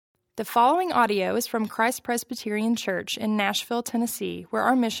The following audio is from Christ Presbyterian Church in Nashville, Tennessee, where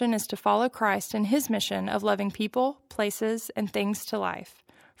our mission is to follow Christ in his mission of loving people, places, and things to life.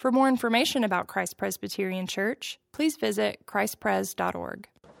 For more information about Christ Presbyterian Church, please visit christpres.org.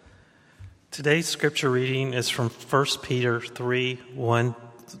 Today's scripture reading is from 1 Peter 3, 1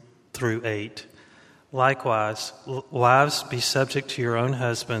 through 8. Likewise, wives, be subject to your own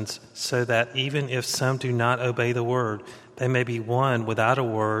husbands, so that even if some do not obey the word, they may be won without a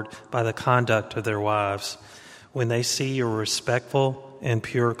word by the conduct of their wives, when they see your respectful and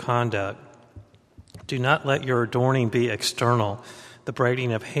pure conduct. Do not let your adorning be external, the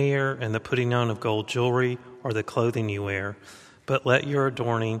braiding of hair and the putting on of gold jewelry or the clothing you wear, but let your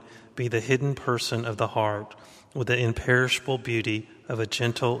adorning be the hidden person of the heart, with the imperishable beauty of a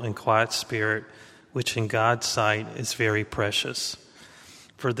gentle and quiet spirit, which in God's sight is very precious.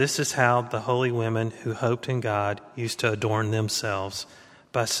 For this is how the holy women who hoped in God used to adorn themselves,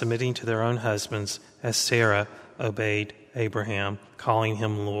 by submitting to their own husbands, as Sarah obeyed Abraham, calling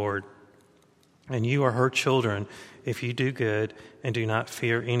him Lord. And you are her children if you do good and do not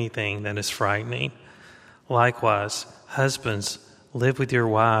fear anything that is frightening. Likewise, husbands, live with your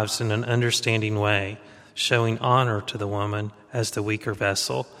wives in an understanding way, showing honor to the woman as the weaker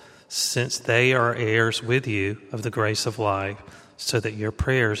vessel, since they are heirs with you of the grace of life, so that your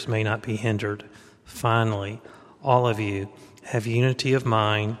prayers may not be hindered. Finally, all of you have unity of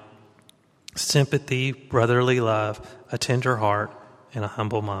mind, sympathy, brotherly love, a tender heart, and a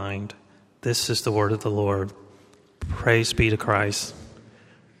humble mind. This is the word of the Lord. Praise be to Christ.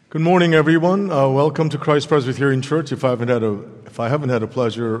 Good morning, everyone. Welcome to Christ Presbyterian Church. If I haven't had a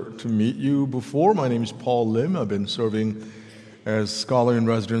pleasure to meet you before, my name is Paul Lim. I've been serving as scholar in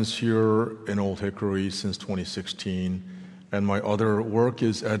residence here in Old Hickory since 2016. And my other work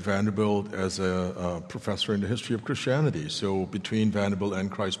is at Vanderbilt as a professor in the history of Christianity. So between Vanderbilt and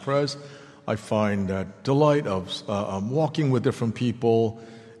Christ Pres, I find that delight of walking with different people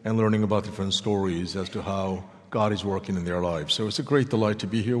and learning about different stories as to how God is working in their lives. So it's a great delight to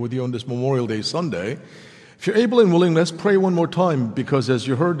be here with you on this Memorial Day Sunday. If you're able and willing, let's pray one more time, because as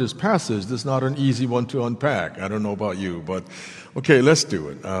you heard this passage, this is not an easy one to unpack. I don't know about you, but okay, let's do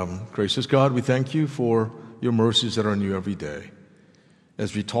it. Gracious God, we thank you for your mercies that are new every day.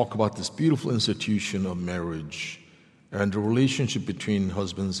 As we talk about this beautiful institution of marriage and the relationship between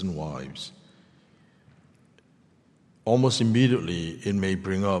husbands and wives, almost immediately it may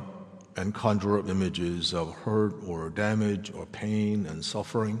bring up and conjure up images of hurt or damage or pain and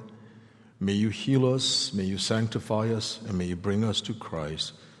suffering. May you heal us, may you sanctify us, and may you bring us to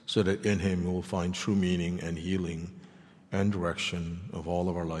Christ so that in him we will find true meaning and healing and direction of all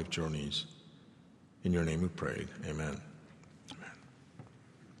of our life journeys. In your name we pray. Amen. Amen.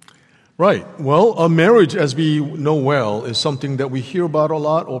 Right. Well, a marriage, as we know well, is something that we hear about a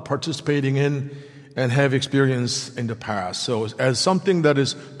lot or participating in and have experienced in the past. So as something that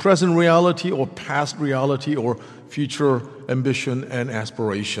is present reality or past reality or future ambition and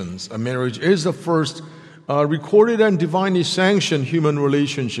aspirations, a marriage is the first recorded and divinely sanctioned human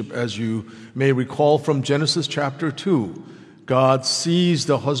relationship, as you may recall from Genesis chapter 2. God sees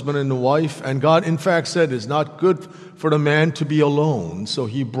the husband and the wife, and God, in fact, said it's not good for the man to be alone. So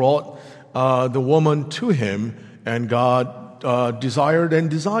he brought the woman to him, and God desired and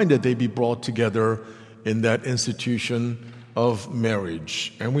designed that they be brought together in that institution of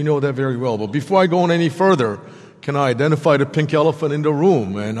marriage. And we know that very well. But before I go on any further, can I identify the pink elephant in the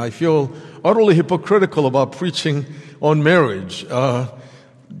room? And I feel utterly hypocritical about preaching on marriage,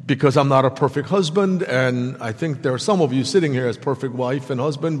 because I'm not a perfect husband, and I think there are some of you sitting here as perfect wife and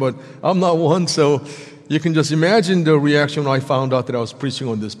husband, but I'm not one, so you can just imagine the reaction when I found out that I was preaching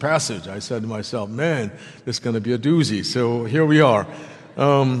on this passage. I said to myself, man, this is going to be a doozy. So here we are.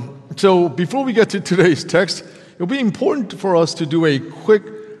 So before we get to today's text, it'll be important for us to do a quick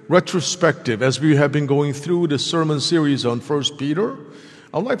retrospective as we have been going through the sermon series on 1 Peter.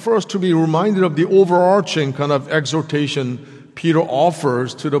 I'd like for us to be reminded of the overarching kind of exhortation Peter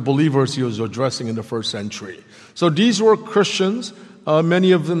offers to the believers he was addressing in the first century. So these were Christians.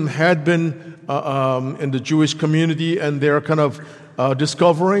 Many of them had been in the Jewish community, and they're kind of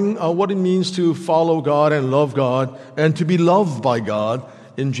discovering what it means to follow God and love God and to be loved by God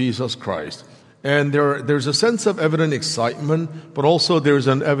in Jesus Christ. And there's a sense of evident excitement, but also there's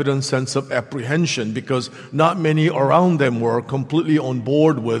an evident sense of apprehension, because not many around them were completely on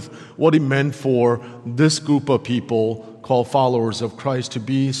board with what it meant for this group of people called followers of Christ to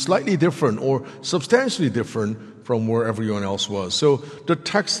be slightly different or substantially different from where everyone else was. So the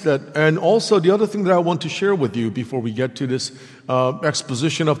text and also the other thing that I want to share with you before we get to this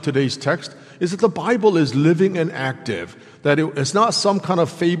exposition of today's text is that the Bible is living and active. That it's not some kind of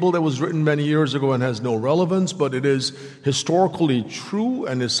fable that was written many years ago and has no relevance, but it is historically true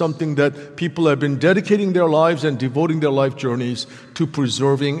and is something that people have been dedicating their lives and devoting their life journeys to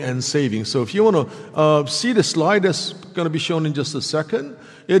preserving and saving. So if you want to see the slide that's going to be shown in just a second,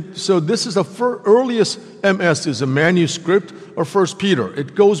 so this is the earliest MS is a manuscript of 1 Peter.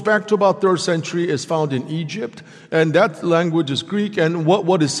 It goes back to about 3rd century. It's found in Egypt, and that language is Greek. And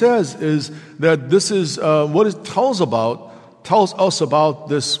what it says is that this is what it tells us about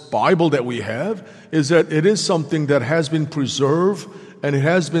this Bible that we have is that it is something that has been preserved and it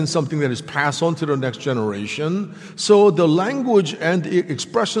has been something that is passed on to the next generation. So the language and the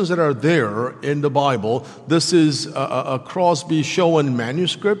expressions that are there in the Bible, this is a Crosby-Schoen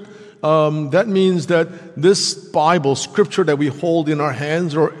manuscript. That means that this Bible, scripture that we hold in our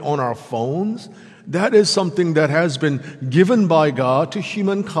hands or on our phones, that is something that has been given by God to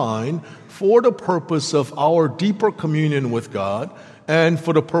humankind for the purpose of our deeper communion with God and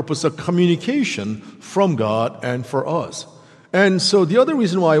for the purpose of communication from God and for us. And so the other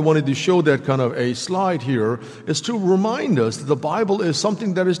reason why I wanted to show that kind of a slide here is to remind us that the Bible is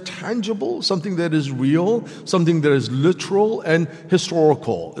something that is tangible, something that is real, something that is literal and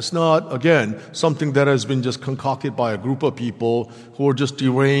historical. It's not, again, something that has been just concocted by a group of people who are just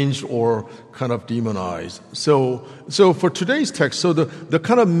deranged or kind of demonized. So for today's text, so the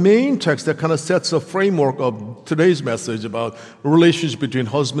kind of main text that kind of sets a framework of today's message about relations between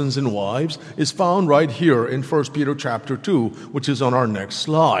husbands and wives is found right here in 1 Peter chapter 2, which is on our next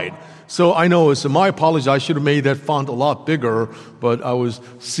slide. So I know it's my apology. I should have made that font a lot bigger, but I was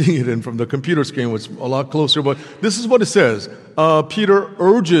seeing it in from the computer screen, which is a lot closer. But this is what it says. Peter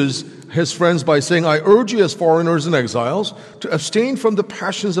urges his friends by saying, I urge you as foreigners and exiles to abstain from the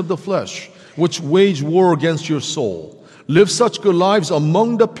passions of the flesh, which wage war against your soul. Live such good lives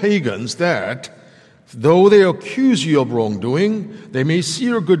among the pagans that, though they accuse you of wrongdoing, they may see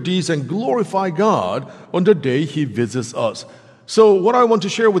your good deeds and glorify God on the day He visits us. So what I want to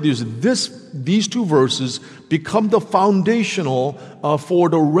share with you is these two verses become the foundational for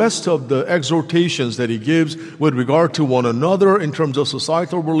the rest of the exhortations that he gives with regard to one another in terms of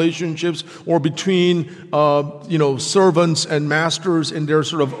societal relationships or between servants and masters in their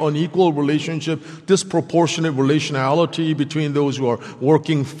sort of unequal relationship, disproportionate relationality between those who are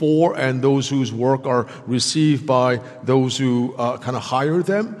working for and those whose work are received by those who kind of hire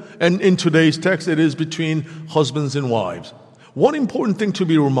them. And in today's text, it is between husbands and wives. One important thing to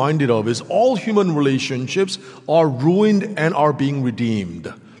be reminded of is all human relationships are ruined and are being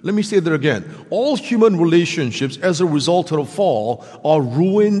redeemed. Let me say that again. All human relationships as a result of the fall are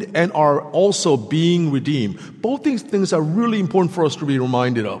ruined and are also being redeemed. Both these things are really important for us to be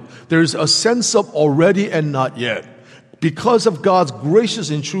reminded of. There's a sense of already and not yet. Because of God's gracious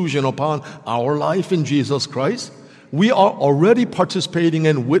intrusion upon our life in Jesus Christ, we are already participating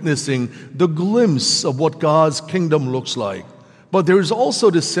and witnessing the glimpse of what God's kingdom looks like. But there is also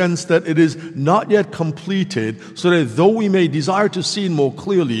the sense that it is not yet completed, so that though we may desire to see it more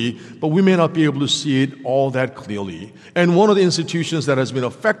clearly, but we may not be able to see it all that clearly. And one of the institutions that has been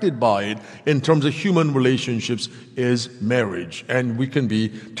affected by it in terms of human relationships is marriage. And we can be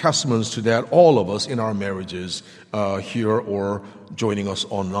testaments to that, all of us in our marriages here or joining us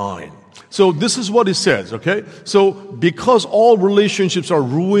online. So this is what it says, okay? So because all relationships are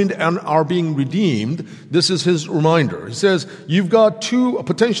ruined and are being redeemed, this is his reminder. He says, you've got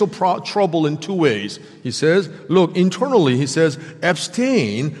potential trouble in two ways. He says, look, internally, he says,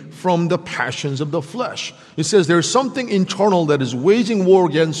 abstain from the passions of the flesh. He says there's something internal that is waging war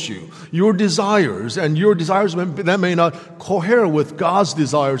against you. Your desires that may not cohere with God's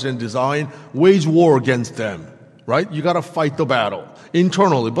desires and design, wage war against them, right? You got to fight the battle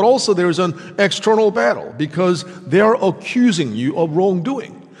internally. But also there's an external battle because they are accusing you of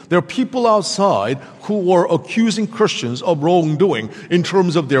wrongdoing. There are people outside who are accusing Christians of wrongdoing in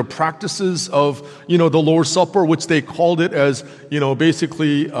terms of their practices of, the Lord's Supper, which they called it as,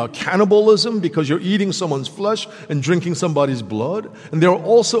 basically cannibalism because you're eating someone's flesh and drinking somebody's blood. And they're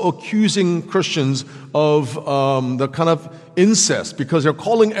also accusing Christians of the kind of incest because they're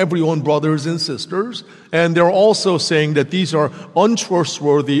calling everyone brothers and sisters. And they're also saying that these are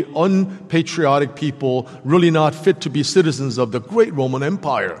untrustworthy, unpatriotic people, really not fit to be citizens of the great Roman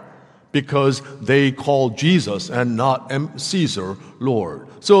Empire because they call Jesus and not Caesar Lord.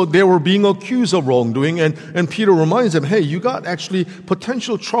 So they were being accused of wrongdoing, and Peter reminds them, hey, you got actually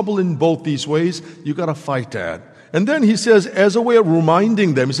potential trouble in both these ways. You got to fight that. And then he says, as a way of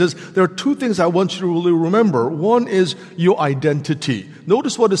reminding them, he says, there are two things I want you to really remember. One is your identity.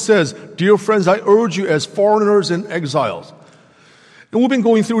 Notice what it says, dear friends, I urge you as foreigners and exiles. And we've been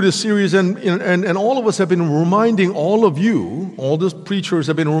going through this series, and all of us have been reminding all of you, all the preachers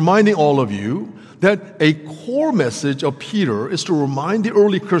have been reminding all of you, that a core message of Peter is to remind the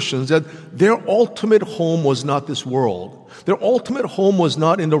early Christians that their ultimate home was not this world. Their ultimate home was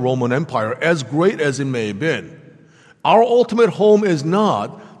not in the Roman Empire, as great as it may have been. Our ultimate home is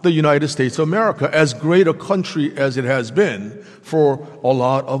not the United States of America, as great a country as it has been for a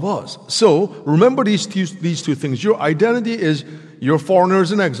lot of us. So remember these two things. Your identity is you're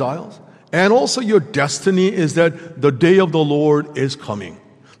foreigners and exiles, and also your destiny is that the day of the Lord is coming.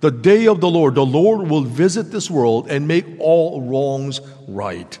 The day of the Lord will visit this world and make all wrongs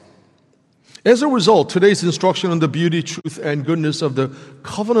right. As a result, today's instruction on the beauty, truth, and goodness of the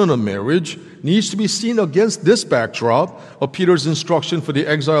covenant of marriage needs to be seen against this backdrop of Peter's instruction for the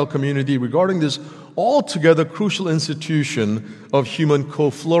exile community regarding this altogether crucial institution of human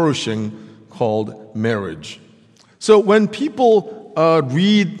co-flourishing called marriage. So when people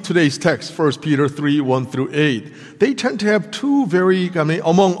read today's text, 1 Peter 3, 1 through 8, they tend to have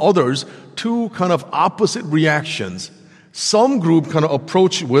among others, two kind of opposite reactions. Some group kind of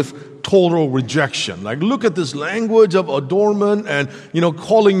approach with total rejection. Like, look at this language of adornment and,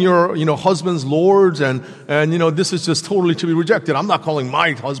 calling your, husbands lords and, this is just totally to be rejected. I'm not calling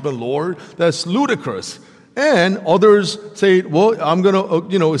my husband Lord. That's ludicrous. And others say, well, I'm going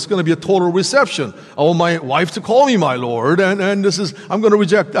to, it's going to be a total reception. I want my wife to call me my Lord, and I'm going to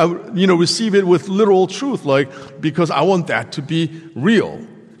reject, receive it with literal truth, because I want that to be real.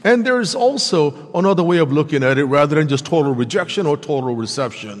 And there's also another way of looking at it rather than just total rejection or total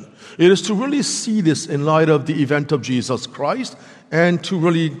reception. It is to really see this in light of the event of Jesus Christ and to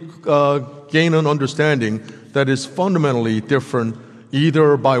really gain an understanding that is fundamentally different,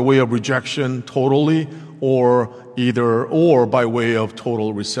 either by way of rejection totally or by way of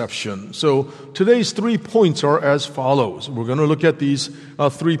total reception. So today's 3 points are as follows. We're going to look at these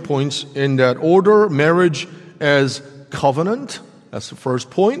 3 points in that order. Marriage as covenant. That's the first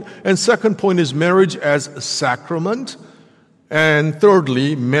point. And second point is marriage as a sacrament. And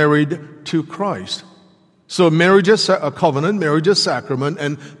thirdly, married to Christ. So marriage as a covenant, marriage as sacrament,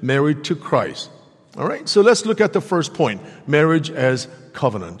 and married to Christ. All right, so let's look at the first point, marriage as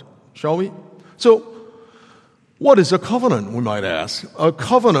covenant. Shall we? So what is a covenant, we might ask? A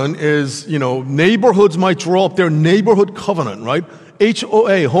covenant is, neighborhoods might draw up their neighborhood covenant, right?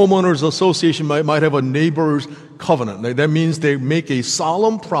 HOA, Homeowners Association, might have a neighbor's covenant. That means they make a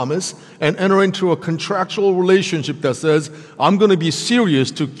solemn promise and enter into a contractual relationship that says, I'm going to be serious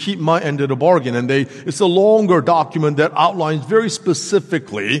to keep my end of the bargain. And it's a longer document that outlines very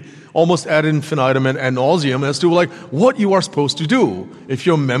specifically, almost ad infinitum and ad nauseum, as to what you are supposed to do if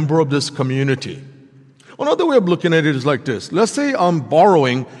you're a member of this community. Another way of looking at it is like this. Let's say I'm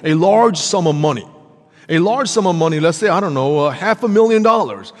borrowing a large sum of money. Let's say,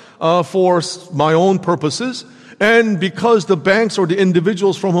 $500,000 for my own purposes. And because the banks or the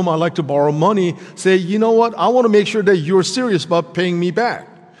individuals from whom I like to borrow money say, you know what, I want to make sure that you're serious about paying me back.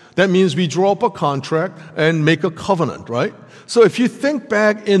 That means we draw up a contract and make a covenant, right? So if you think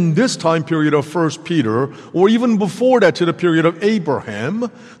back in this time period of 1 Peter, or even before that to the period of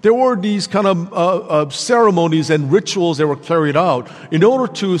Abraham, there were these kind of ceremonies and rituals that were carried out in order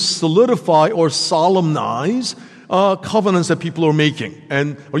to solidify or solemnize covenants that people are making.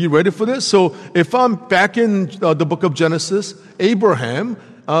 And are you ready for this? So if I'm back in the book of Genesis, Abraham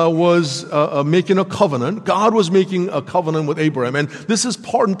was making a covenant. God was making a covenant with Abraham. And this is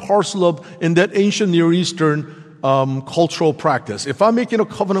part and parcel of in that ancient Near Eastern cultural practice. If I'm making a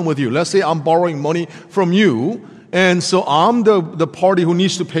covenant with you, let's say I'm borrowing money from you, and so I'm the party who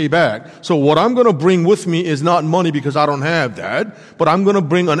needs to pay back. So what I'm going to bring with me is not money because I don't have that, but I'm going to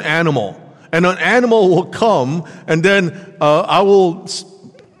bring an animal. And an animal will come, and then I will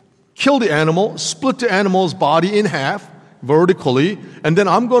kill the animal, split the animal's body in half vertically, and then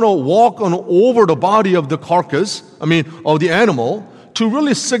I'm going to walk over the body of the carcass, of the animal, to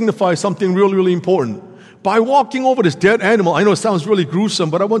really signify something really, really important. By walking over this dead animal, I know it sounds really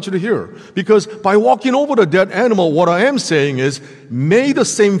gruesome, but I want you to hear. Because by walking over the dead animal, what I am saying is, may the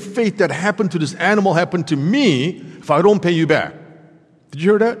same fate that happened to this animal happen to me if I don't pay you back. Did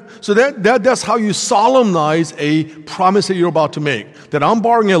you hear that? So that's how you solemnize a promise that you're about to make. That I'm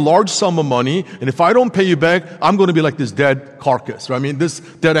borrowing a large sum of money, and if I don't pay you back, I'm going to be like this dead carcass, right? This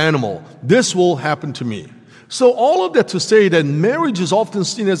dead animal. This will happen to me. So all of that to say that marriage is often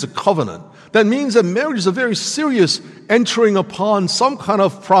seen as a covenant. That means that marriage is a very serious entering upon some kind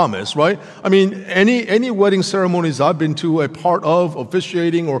of promise, right? I mean, any wedding ceremonies I've been to, a part of,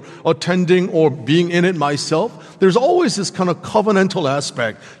 officiating or attending or being in it myself, there's always this kind of covenantal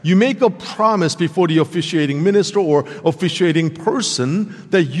aspect. You make a promise before the officiating minister or officiating person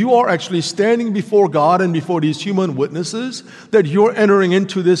that you are actually standing before God and before these human witnesses, that you're entering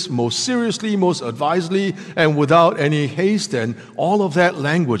into this most seriously, most advisedly, and without any haste and all of that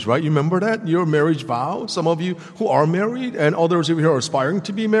language, right? You remember that? Your marriage vow, some of you who are married and others of you who are aspiring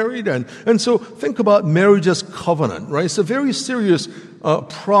to be married. And so think about marriage as covenant, right? It's a very serious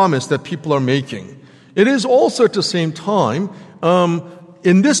promise that people are making. It is also at the same time,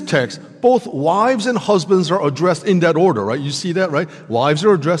 in this text, both wives and husbands are addressed in that order, right? You see that, right? Wives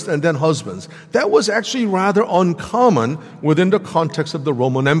are addressed and then husbands. That was actually rather uncommon within the context of the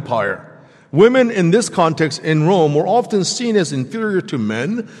Roman Empire. Women in this context in Rome were often seen as inferior to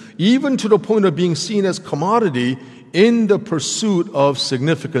men, even to the point of being seen as commodity in the pursuit of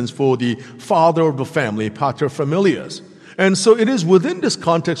significance for the father of the family, pater familias. And so it is within this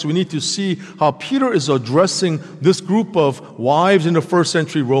context we need to see how Peter is addressing this group of wives in the first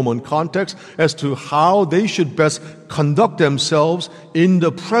century Roman context as to how they should best conduct themselves in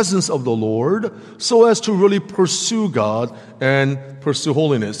the presence of the Lord so as to really pursue God and pursue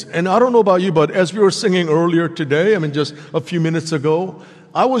holiness. And I don't know about you, but as we were singing earlier today, just a few minutes ago,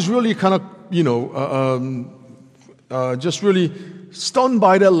 I was really kind of, just really stunned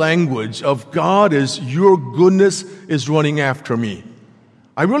by the language of God is your goodness is running after me.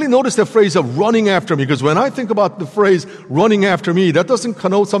 I really noticed the phrase of running after me, because when I think about the phrase running after me, that doesn't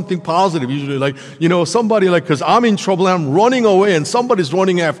connote something positive. Usually somebody because I'm in trouble and I'm running away and somebody's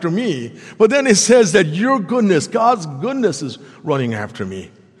running after me. But then it says that your goodness, God's goodness is running after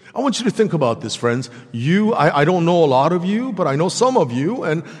me. I want you to think about this, friends. I don't know a lot of you, but I know some of you,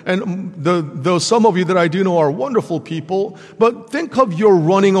 and those some of you that I do know are wonderful people. But think of your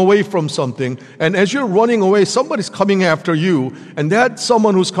running away from something, and as you're running away, somebody's coming after you, and that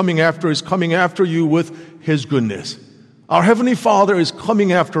someone who's coming after is coming after you with His goodness. Our Heavenly Father is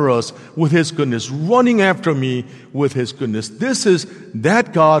coming after us with His goodness, running after me with His goodness. This is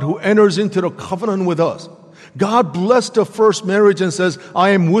that God who enters into the covenant with us. God blessed the first marriage and says, I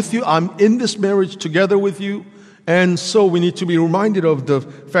am with you, I'm in this marriage together with you. And so we need to be reminded of the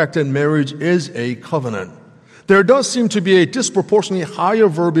fact that marriage is a covenant. There does seem to be a disproportionately higher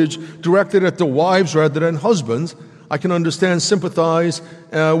verbiage directed at the wives rather than husbands. I can understand, sympathize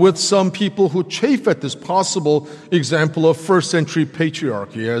with some people who chafe at this possible example of first century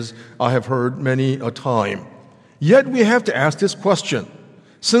patriarchy, as I have heard many a time. Yet we have to ask this question.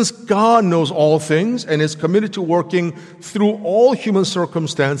 Since God knows all things and is committed to working through all human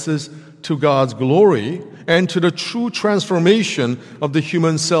circumstances to God's glory and to the true transformation of the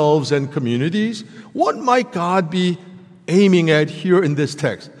human selves and communities, what might God be aiming at here in this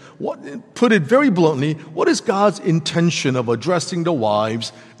text? Put it very bluntly, what is God's intention of addressing the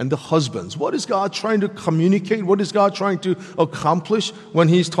wives and the husbands? What is God trying to communicate? What is God trying to accomplish when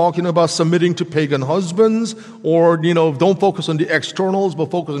He's talking about submitting to pagan husbands? Or, don't focus on the externals, but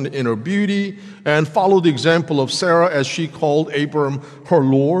focus on the inner beauty and follow the example of Sarah as she called Abram her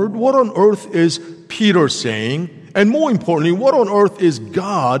Lord. What on earth is Peter saying? And more importantly, what on earth is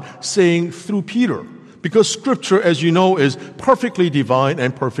God saying through Peter? Because Scripture, as you know, is perfectly divine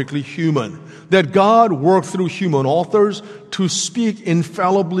and perfectly human. That God worked through human authors to speak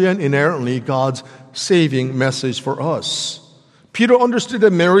infallibly and inerrantly God's saving message for us. Peter understood that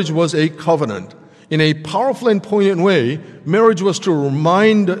marriage was a covenant. In a powerful and poignant way, marriage was to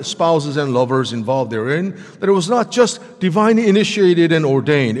remind spouses and lovers involved therein that it was not just divinely initiated and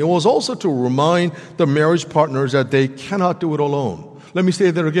ordained. It was also to remind the marriage partners that they cannot do it alone. Let me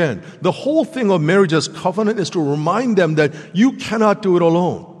say that again. The whole thing of marriage as covenant is to remind them that you cannot do it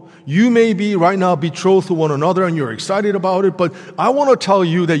alone. You may be right now betrothed to one another and you're excited about it, but I want to tell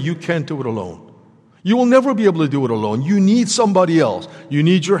you that you can't do it alone. You will never be able to do it alone. You need somebody else. You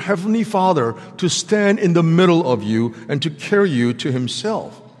need your Heavenly Father to stand in the middle of you and to carry you to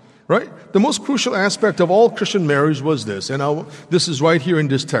Himself. Right? The most crucial aspect of all Christian marriage was this, and this is right here in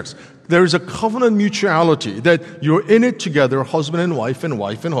this text. There is a covenant mutuality, that you're in it together, husband and wife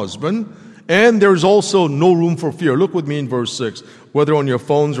and husband, and there's also no room for fear. Look with me in verse 6, whether on your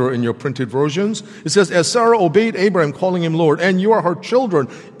phones or in your printed versions. It says, as Sarah obeyed Abraham, calling him Lord, and you are her children,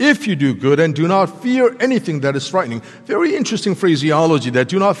 if you do good and do not fear anything that is frightening. Very interesting phraseology, that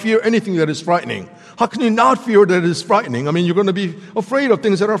do not fear anything that is frightening. How can you not fear that it is frightening? I mean, you're going to be afraid of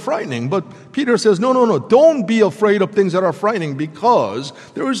things that are frightening. But Peter says, no. Don't be afraid of things that are frightening, because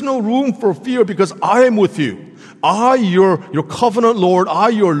there is no room for fear, because I am with you. I, your covenant Lord, I,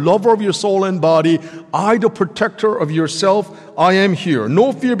 your lover of your soul and body, I, the protector of yourself, I am here.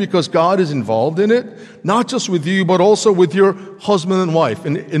 No fear, because God is involved in it, not just with you, but also with your husband and wife.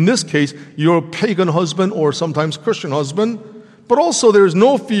 And in this case, your pagan husband or sometimes Christian husband. But also there is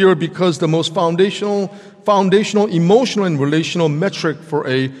no fear, because the most foundational, emotional, and relational metric for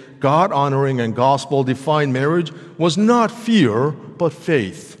a God-honoring and gospel-defined marriage was not fear, but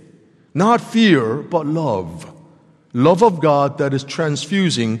faith. Not fear, but love. Love of God that is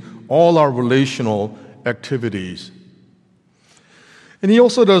transfusing all our relational activities. And he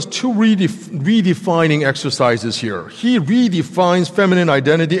also does two redefining exercises here. He redefines feminine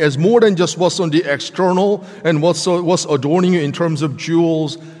identity as more than just what's on the external and what's adorning you in terms of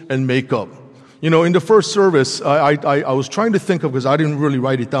jewels and makeup. You know, in the first service, I was trying to think of, because I didn't really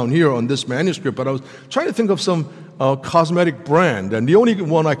write it down here on this manuscript, but I was trying to think of some cosmetic brand, and the only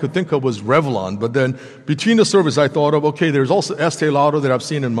one I could think of was Revlon. But then between the service, I thought of, okay, there's also Estee Lauder that I've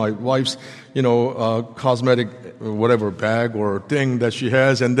seen in my wife's, cosmetic whatever bag or thing that she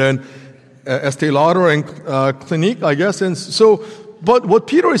has, and then Estee Lauder and Clinique, I guess. And so, but what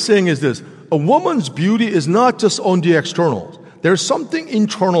Peter is saying is this: a woman's beauty is not just on the externals. There's something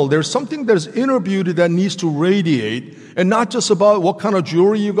internal. There's something that's inner beauty that needs to radiate, and not just about what kind of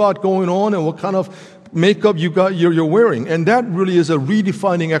jewelry you got going on and what kind of makeup you're wearing. And that really is a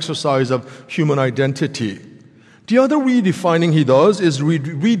redefining exercise of human identity. The other redefining he does is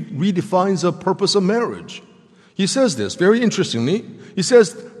redefines the purpose of marriage. He says this very interestingly. He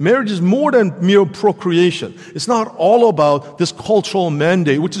says marriage is more than mere procreation. It's not all about this cultural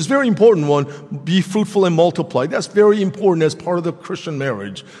mandate, which is a very important one, be fruitful and multiply. That's very important as part of the Christian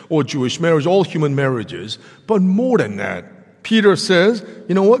marriage or Jewish marriage, all human marriages. But more than that, Peter says,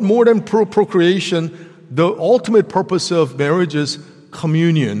 you know what, more than procreation, the ultimate purpose of marriage is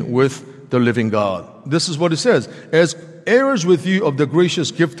communion with the living God. This is what it says: as heirs with you of the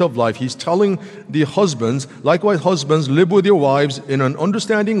gracious gift of life. He's telling the husbands, likewise husbands, live with your wives in an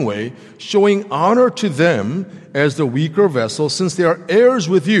understanding way, showing honor to them as the weaker vessel, since they are heirs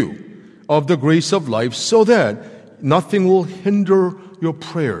with you of the grace of life, so that nothing will hinder your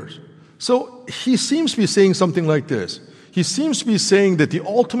prayers. So he seems to be saying something like this. He seems to be saying that the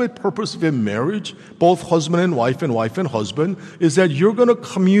ultimate purpose of a marriage, both husband and wife and husband, is that you're going to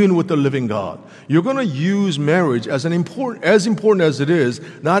commune with the living God. You're going to use marriage as important as it is,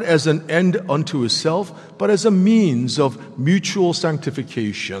 not as an end unto itself, but as a means of mutual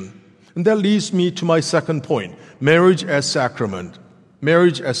sanctification. And that leads me to my second point: marriage as sacrament.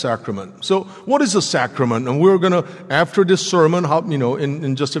 Marriage as sacrament. So what is a sacrament? And we're going to, after this sermon,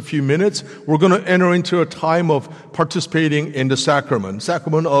 in just a few minutes, we're going to enter into a time of participating in the sacrament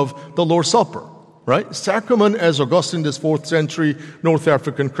of the Lord's Supper, right? Sacrament, as Augustine, this 4th century North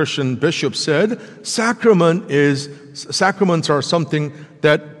African Christian bishop said, sacraments are something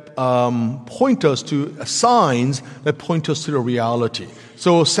that point us to signs that point us to the reality.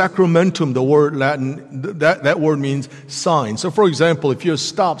 So sacramentum, the word Latin, that word means sign. So for example, if you see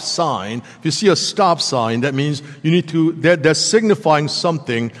a stop sign, that means that's signifying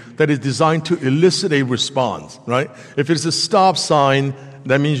something that is designed to elicit a response, right? If it's a stop sign,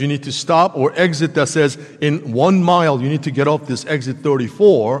 that means you need to stop, or exit that says in 1 mile you need to get off this exit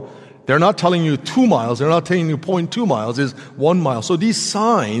 34. They're not telling you 2 miles. They're not telling you 0.2 miles. It's 1 mile. So these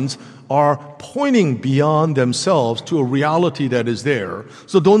signs are pointing beyond themselves to a reality that is there.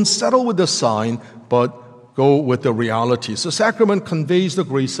 So don't settle with the sign, but go with the reality. So sacrament conveys the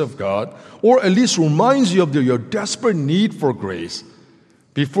grace of God, or at least reminds you of your desperate need for grace.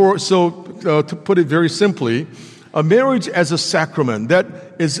 To put it very simply, a marriage as a sacrament, that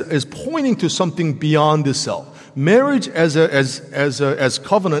is pointing to something beyond itself. Marriage as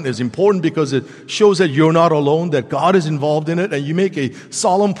covenant is important because it shows that you're not alone, that God is involved in it, and you make a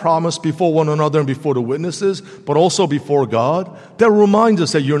solemn promise before one another and before the witnesses, but also before God. That reminds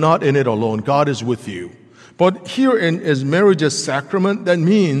us that you're not in it alone. God is with you. But here as marriage as sacrament, that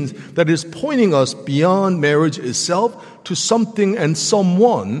means that it's pointing us beyond marriage itself to something and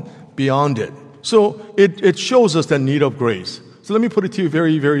someone beyond it. So it shows us the need of grace. So let me put it to you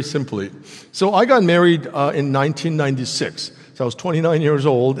very, very simply. So I got married in 1996. So I was 29 years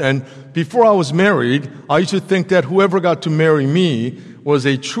old. And before I was married, I used to think that whoever got to marry me was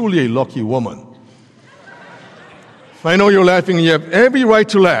truly a lucky woman. I know you're laughing. You have every right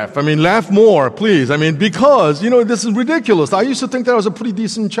to laugh. I mean, laugh more, please. I mean, because, this is ridiculous. I used to think that I was a pretty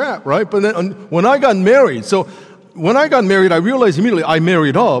decent chap, right? But then when I got married, I realized immediately I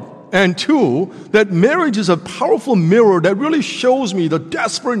married up. And two, that marriage is a powerful mirror that really shows me the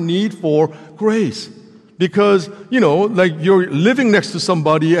desperate need for grace. Because, like you're living next to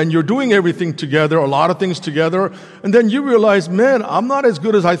somebody and you're doing everything together, a lot of things together, and then you realize, man, I'm not as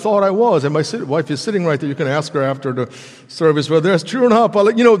good as I thought I was. And my wife is sitting right there. You can ask her after the service whether that's true or not.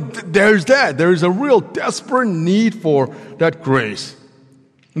 But, there's that. There's a real desperate need for that grace.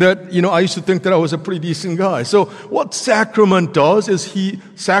 That, I used to think that I was a pretty decent guy. So what sacrament does is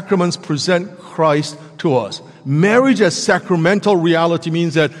sacraments present Christ to us. Marriage as sacramental reality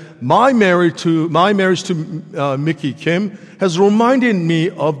means that my marriage to Mickey Kim has reminded me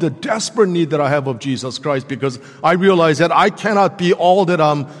of the desperate need that I have of Jesus Christ, because I realize that I cannot be all that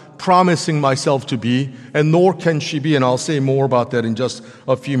I'm promising myself to be, and nor can she be. And I'll say more about that in just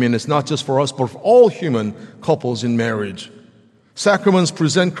a few minutes, not just for us, but for all human couples in marriage. Sacraments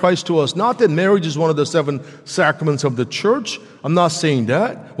present Christ to us. Not that marriage is one of the 7 sacraments of the church. I'm not saying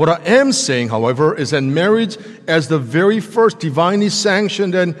that. What I am saying, however, is that marriage as the very first divinely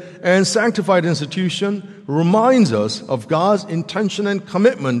sanctioned and sanctified institution reminds us of God's intention and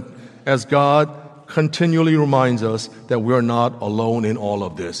commitment, as God continually reminds us that we're not alone in all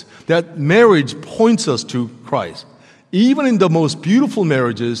of this. That marriage points us to Christ. Even in the most beautiful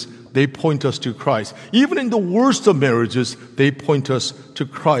marriages, they point us to Christ. Even in the worst of marriages, they point us to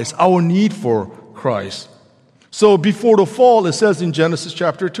Christ, our need for Christ. So before the fall, it says in Genesis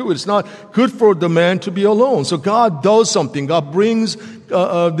chapter 2, it's not good for the man to be alone. So God does something. God brings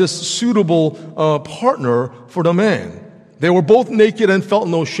this suitable partner for the man. They were both naked and felt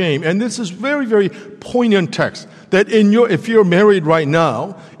no shame. And this is very, very poignant text. That if you're married right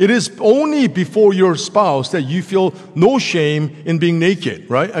now, it is only before your spouse that you feel no shame in being naked,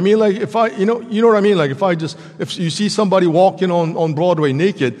 right? I mean, like if you know what I mean? Like if you see somebody walking on Broadway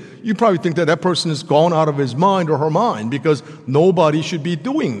naked, you probably think that person has gone out of his mind or her mind, because nobody should be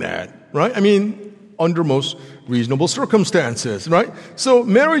doing that, right? I mean, under most reasonable circumstances, right? So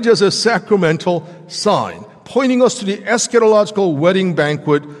marriage as a sacramental sign, pointing us to the eschatological wedding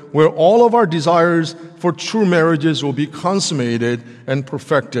banquet where all of our desires for true marriages will be consummated and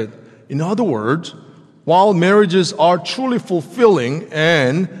perfected. In other words, while marriages are truly fulfilling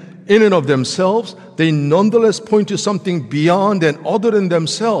and in and of themselves, they nonetheless point to something beyond and other than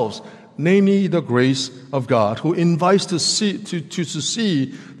themselves, namely the grace of God, who invites to see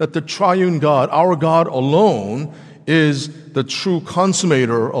that the triune God, our God alone, is the true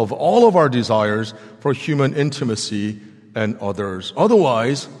consummator of all of our desires for human intimacy and others.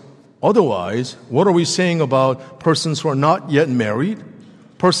 Otherwise, what are we saying about persons who are not yet married,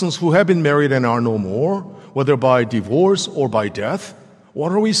 persons who have been married and are no more, whether by divorce or by death?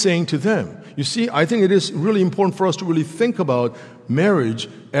 What are we saying to them? You see, I think it is really important for us to really think about marriage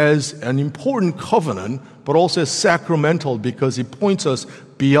as an important covenant, but also as sacramental, because it points us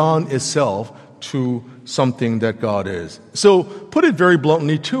beyond itself to something that God is. So, put it very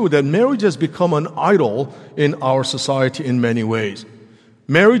bluntly, too, that marriage has become an idol in our society in many ways.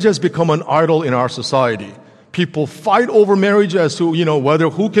 Marriage has become an idol in our society. People fight over marriage as to, whether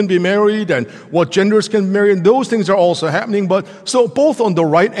who can be married and what genders can be married. And those things are also happening. But so both on the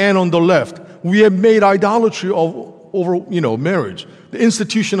right and on the left, we have made idolatry over marriage, the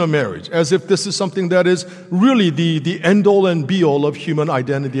institution of marriage, as if this is something that is really the end-all and be-all of human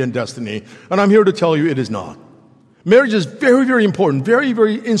identity and destiny. And I'm here to tell you it is not. Marriage is very, very important, very,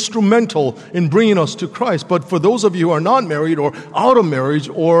 very instrumental in bringing us to Christ. But for those of you who are not married or out of marriage,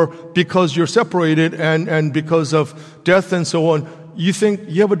 or because you're separated and because of death and so on, you think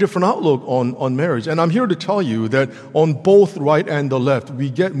you have a different outlook on marriage. And I'm here to tell you that on both right and the left,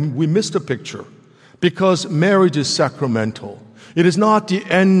 we miss the picture, because marriage is sacramental. It is not the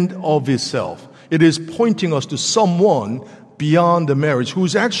end of itself. It is pointing us to someone beyond the marriage,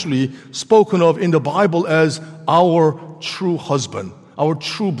 who's actually spoken of in the Bible as our true husband, our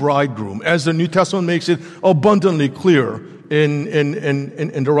true bridegroom, as the New Testament makes it abundantly clear in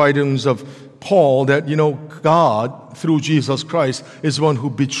the writings of Paul, that, God, through Jesus Christ, is one who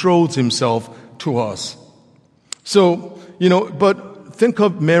betroths himself to us. So, but think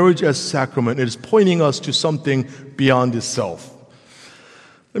of marriage as sacrament. It is pointing us to something beyond itself.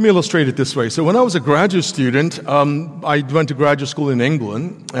 Let me illustrate it this way. So when I was a graduate student, I went to graduate school in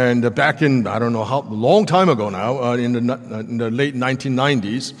England, and back in, I don't know how long time ago now, in the late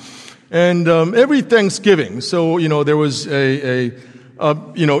 1990s, and every Thanksgiving, so there was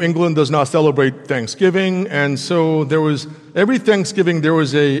England does not celebrate Thanksgiving, and so every Thanksgiving there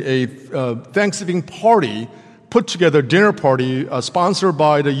was a Thanksgiving party put together, dinner party sponsored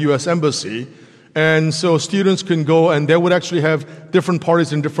by the U.S. Embassy. And so students can go, and they would actually have different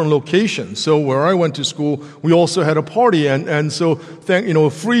parties in different locations. So where I went to school, we also had a party, and so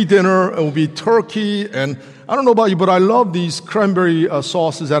free dinner. It would be turkey, and I don't know about you, but I love these cranberry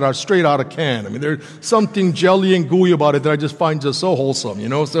sauces that are straight out of can. I mean, there's something jelly and gooey about it that I just find just so wholesome,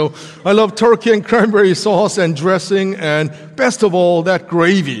 So I love turkey and cranberry sauce and dressing, and best of all, that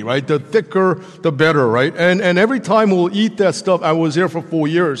gravy, right? The thicker, the better, right? And every time we'll eat that stuff, I was there for 4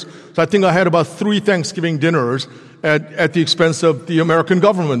 years, so I think I had about 3 Thanksgiving dinners at the expense of the American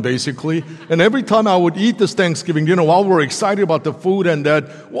government, basically. And every time I would eat this Thanksgiving dinner, while we're excited about the food and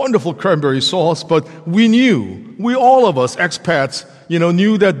that wonderful cranberry sauce, but all of us expats,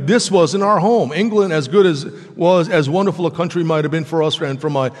 knew that this wasn't our home. England, as good as was, as wonderful a country might have been for us and for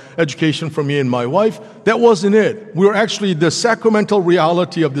my education, for me and my wife, that wasn't it. We were actually, the sacramental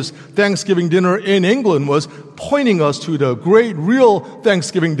reality of this Thanksgiving dinner in England was pointing us to the great, real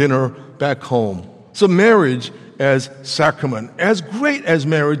Thanksgiving dinner back home. So marriage as sacrament, as great as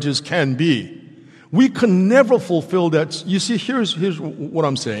marriages can be, we can never fulfill that. You see, here's what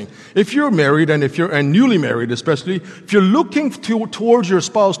I'm saying. If you're married and newly married especially, if you're looking towards your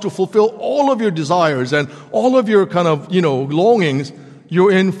spouse to fulfill all of your desires and all of your kind of, longings,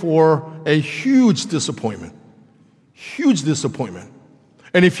 you're in for a huge disappointment. Huge disappointment.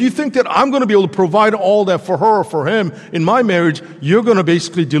 And if you think that I'm going to be able to provide all that for her or for him in my marriage, you're going to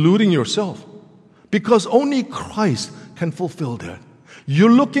basically deluding yourself. Because only Christ can fulfill that.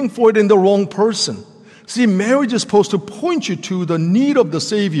 You're looking for it in the wrong person. See, marriage is supposed to point you to the need of the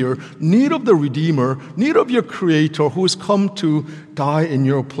Savior, need of the Redeemer, need of your Creator who has come to die in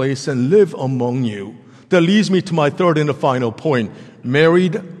your place and live among you. That leads me to my third and the final point.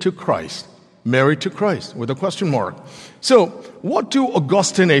 Married to Christ. Married to Christ, with a question mark. So, what do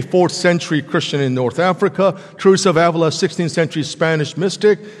Augustine, a 4th century Christian in North Africa, Teresa of Avila, 16th century Spanish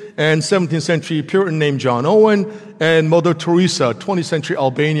mystic, and 17th century Puritan named John Owen, and Mother Teresa, 20th century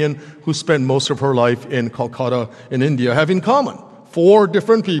Albanian, who spent most of her life in Calcutta in India, have in common? 4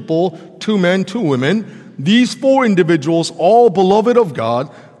 different people, 2 men, 2 women. These 4 individuals, all beloved of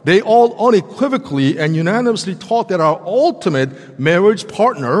God, they all unequivocally and unanimously taught that our ultimate marriage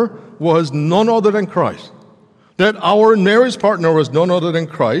partner was none other than Christ. That our marriage partner was none other than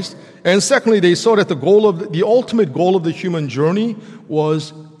Christ. And secondly, they saw that the ultimate goal of the human journey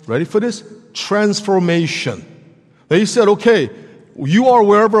was, ready for this? Transformation. They said, okay, you are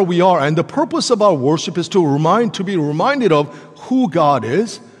wherever we are, and the purpose of our worship is to be reminded of who God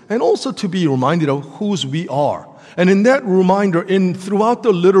is, and also to be reminded of whose we are. And in that reminder, throughout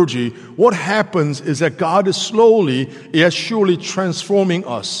the liturgy, what happens is that God is slowly, yet surely transforming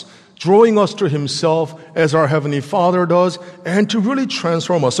us, drawing us to Himself as our Heavenly Father does, and to really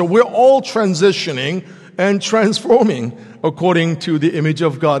transform us. So we're all transitioning and transforming according to the image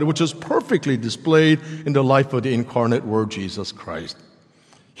of God, which is perfectly displayed in the life of the incarnate Word, Jesus Christ.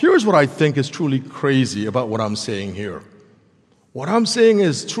 Here's what I think is truly crazy about what I'm saying here. What I'm saying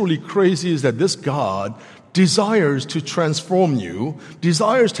is truly crazy is that this God desires to transform you,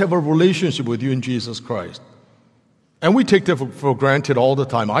 desires to have a relationship with you in Jesus Christ. And we take that for granted all the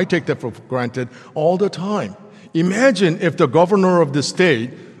time. I take that for granted all the time. Imagine if the governor of the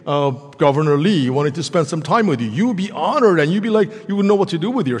state, Governor Lee, wanted to spend some time with you. You would be honored, and you'd be like, you would know what to do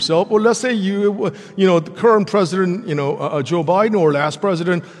with yourself. Or let's say the current president, Joe Biden, or last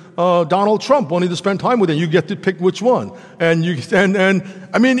president, Donald Trump, wanted to spend time with you. You get to pick which one. And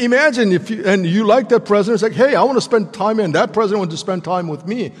I mean, imagine if you like that president. It's like, hey, I want to spend time, and that president wants to spend time with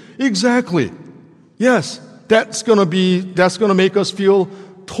me. Exactly. Yes. That's going to make us feel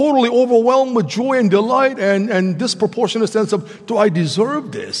totally overwhelmed with joy and delight and disproportionate sense of, do I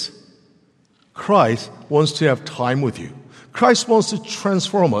deserve this? Christ wants to have time with you. Christ wants to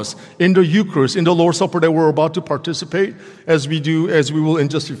transform us in the Eucharist, in the Lord's Supper that we're about to participate, as we will in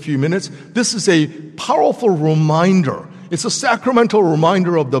just a few minutes. This is a powerful reminder. It's a sacramental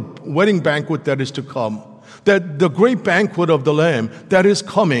reminder of the wedding banquet that is to come. That the great banquet of the Lamb that is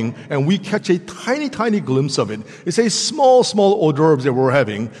coming, and we catch a tiny, tiny glimpse of it. It's a small, small hors d'oeuvres that we're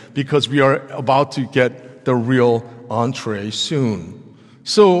having because we are about to get the real entree soon.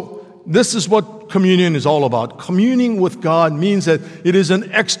 So this is what communion is all about. Communing with God means that it is an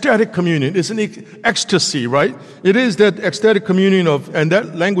ecstatic communion. It's an ecstasy, right? It is that ecstatic communion and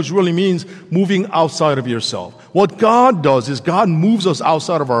that language really means moving outside of yourself. What God does is God moves us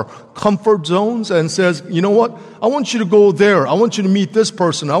outside of our comfort zones and says, you know what? I want you to go there. I want you to meet this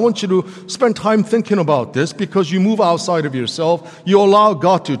person. I want you to spend time thinking about this, because you move outside of yourself. You allow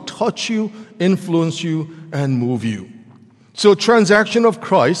God to touch you, influence you, and move you. So transaction of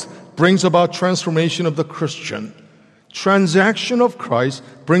Christ brings about transformation of the Christian. Transaction of Christ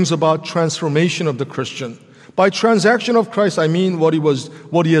brings about transformation of the Christian. By transaction of Christ, I mean what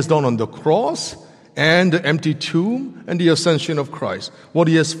he has done on the cross and the empty tomb and the ascension of Christ. What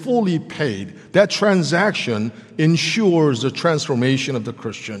he has fully paid. That transaction ensures the transformation of the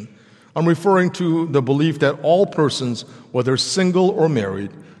Christian. I'm referring to the belief that all persons, whether single or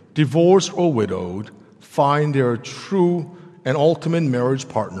married, divorced or widowed, find their true and ultimate marriage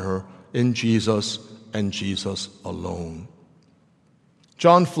partner in Jesus and Jesus alone.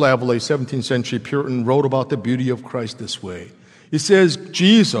 John Flavel, a 17th century Puritan, wrote about the beauty of Christ this way. He says,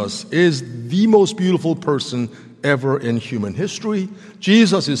 Jesus is the most beautiful person ever in human history.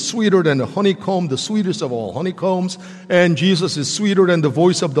 Jesus is sweeter than the honeycomb, the sweetest of all honeycombs. And Jesus is sweeter than the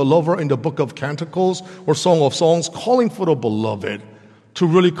voice of the lover in the book of Canticles or Song of Songs, calling for the beloved to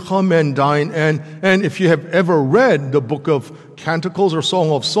really come and dine. And if you have ever read the book of Canticles or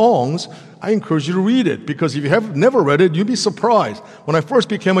Song of Songs, I encourage you to read it, because if you have never read it, you'd be surprised. When I first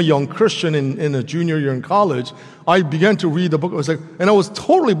became a young Christian in a junior year in college, I began to read the book. And I was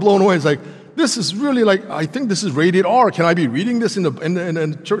totally blown away. It's like, this is really like, I think this is rated R. Can I be reading this in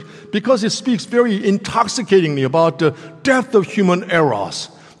the church? Because it speaks very intoxicatingly about the depth of human eros,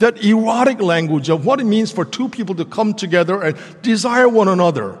 that erotic language of what it means for two people to come together and desire one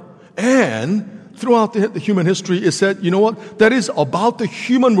another. And throughout the human history, it said, you know what? That is about the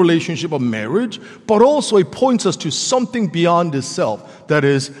human relationship of marriage, but also it points us to something beyond itself. That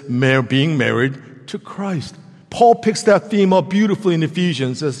is, being married to Christ. Paul picks that theme up beautifully in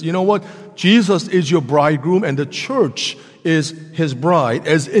Ephesians. Says, you know what? Jesus is your bridegroom and the church is his bride.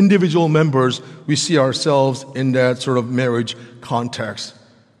 As individual members, we see ourselves in that sort of marriage context.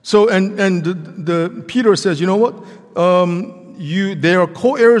 So, and Peter says, you know what? They are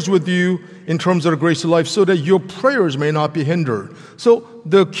co-heirs with you in terms of the grace of life, so that your prayers may not be hindered. So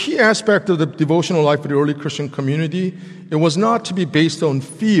the key aspect of the devotional life of the early Christian community, it was not to be based on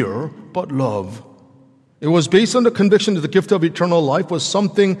fear, but love. It was based on the conviction that the gift of eternal life was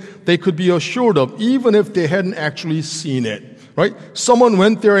something they could be assured of, even if they hadn't actually seen it. Right? Someone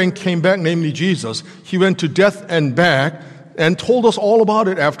went there and came back, namely Jesus. He went to death and back and told us all about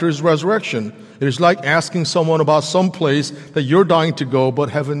it after his resurrection. It is like asking someone about some place that you're dying to go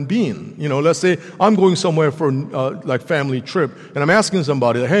but haven't been. You know, let's say I'm going somewhere for like family trip, and I'm asking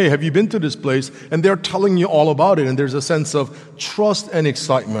somebody, hey, have you been to this place? And they're telling you all about it, and there's a sense of trust and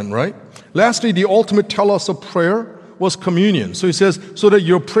excitement, right? Lastly, the ultimate telos of prayer was communion. So he says, so that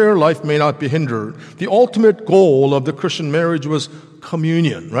your prayer life may not be hindered. The ultimate goal of the Christian marriage was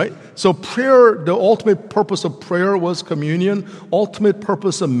communion, right? So prayer, the ultimate purpose of prayer was communion. Ultimate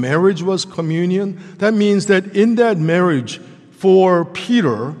purpose of marriage was communion. That means that in that marriage, for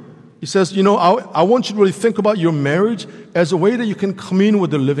Peter, he says, you know, I want you to really think about your marriage as a way that you can commune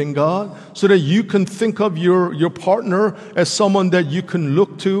with the living God, so that you can think of your partner as someone that you can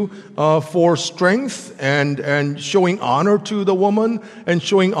look to for strength and showing honor to the woman and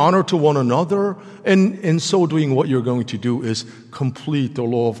showing honor to one another. And in so doing, what you're going to do is complete the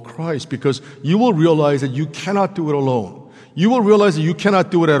law of Christ, because you will realize that you cannot do it alone. You will realize that you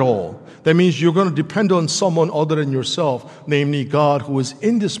cannot do it at all. That means you're going to depend on someone other than yourself, namely God, who is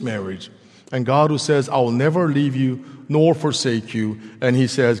in this marriage. And God who says, I will never leave you nor forsake you. And he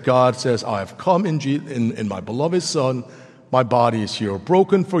says, God says, I have come in my beloved Son. My body is here,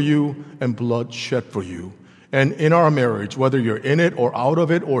 broken for you and blood shed for you. And in our marriage, whether you're in it or out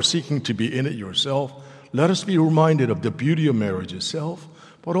of it or seeking to be in it yourself, let us be reminded of the beauty of marriage itself,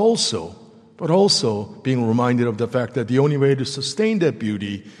 but also being reminded of the fact that the only way to sustain that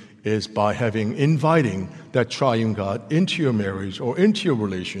beauty is by inviting that triune God into your marriage or into your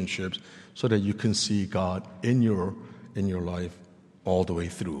relationships, so that you can see God in your life all the way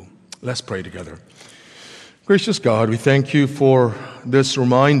through. Let's pray together. Gracious God, we thank you for this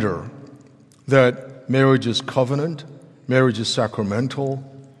reminder that marriage is covenant, marriage is sacramental,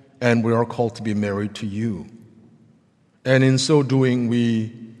 and we are called to be married to you. And in so doing,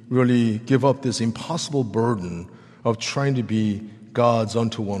 we really give up this impossible burden of trying to be gods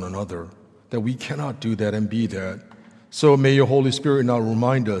unto one another, that we cannot do that and be that. So may your Holy Spirit now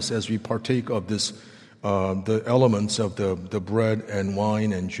remind us as we partake of this, the elements of the bread and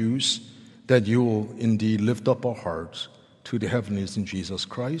wine and juice, that you will indeed lift up our hearts to the heavenlies in Jesus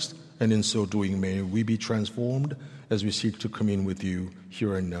Christ. And in so doing, may we be transformed as we seek to commune with you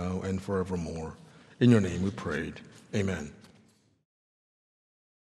here and now and forevermore. In your name we prayed. Amen.